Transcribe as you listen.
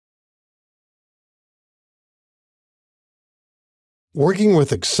Working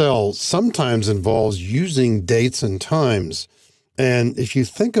with Excel sometimes involves using dates and times. And if you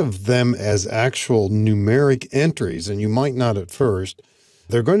think of them as actual numeric entries, and you might not at first,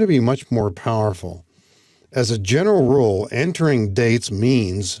 they're going to be much more powerful. As a general rule, entering dates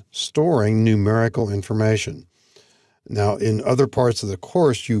means storing numerical information. Now, in other parts of the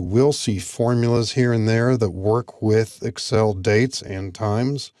course, you will see formulas here and there that work with Excel dates and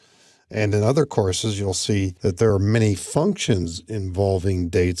times. And in other courses, you'll see that there are many functions involving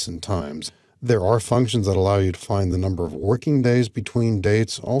dates and times. There are functions that allow you to find the number of working days between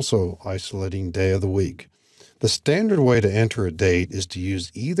dates, also isolating day of the week. The standard way to enter a date is to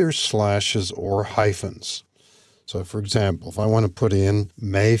use either slashes or hyphens. So for example, if I want to put in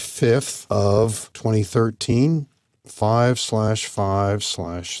May 5th of 2013,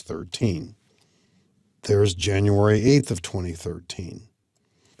 5/5/13. There's January 8th of 2013.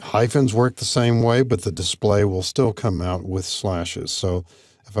 Hyphens work the same way, but the display will still come out with slashes. So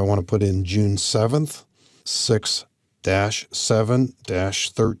if I want to put in June 7th,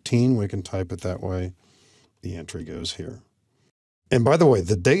 6-7-13, we can type it that way. The entry goes here. And by the way,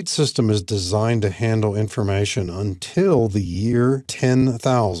 the date system is designed to handle information until the year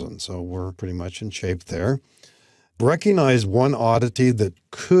 10,000. So we're pretty much in shape there. Recognize one oddity that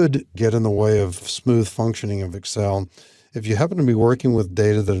could get in the way of smooth functioning of Excel. If you happen to be working with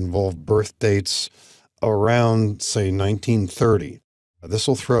data that involve birth dates around, say, 1930, this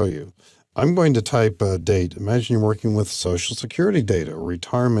will throw you. I'm going to type a date. Imagine you're working with Social Security data or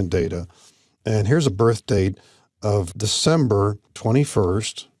retirement data. And here's a birth date of December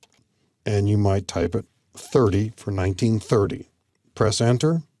 21st, and you might type it 30 for 1930. Press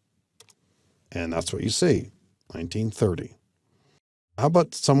enter, and that's what you see, 1930. How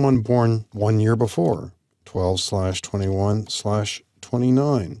about someone born 1 year before?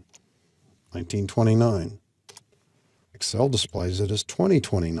 12/21/29, 1929. Excel displays it as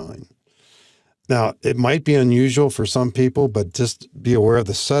 2029. Now, it might be unusual for some people, but just be aware of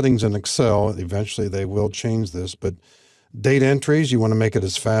the settings in Excel. Eventually, they will change this. But date entries, you want to make it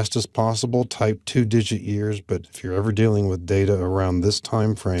as fast as possible. Type 2-digit years. But if you're ever dealing with data around this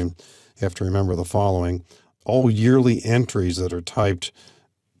time frame, you have to remember the following. All yearly entries that are typed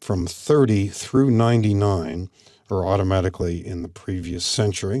from 30 through 99 are automatically in the previous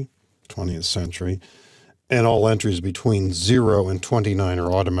century, 20th century, and all entries between 0 and 29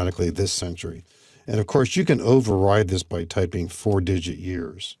 are automatically this century. And of course, you can override this by typing 4-digit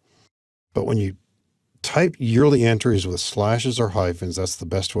years. But when you type yearly entries with slashes or hyphens, that's the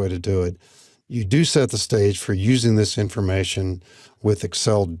best way to do it. You do set the stage for using this information with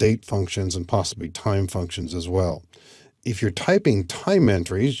Excel date functions and possibly time functions as well. If you're typing time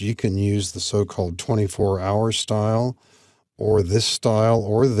entries, you can use the so-called 24-hour style or this style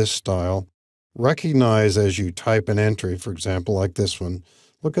or this style. Recognize as you type an entry, for example, like this one,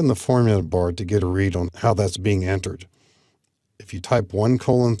 look in the formula bar to get a read on how that's being entered. If you type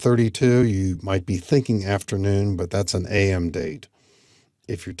 1:32, you might be thinking afternoon, but that's an AM date.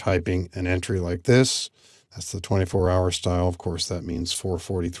 If you're typing an entry like this, that's the 24-hour style. Of course, that means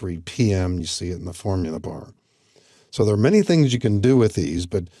 4:43 p.m. You see it in the formula bar. So there are many things you can do with these,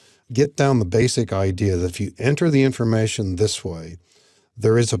 but get down the basic idea that if you enter the information this way,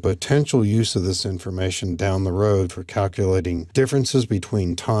 there is a potential use of this information down the road for calculating differences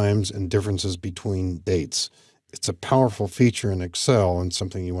between times and differences between dates. It's a powerful feature in Excel and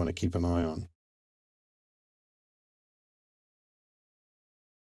something you want to keep an eye on.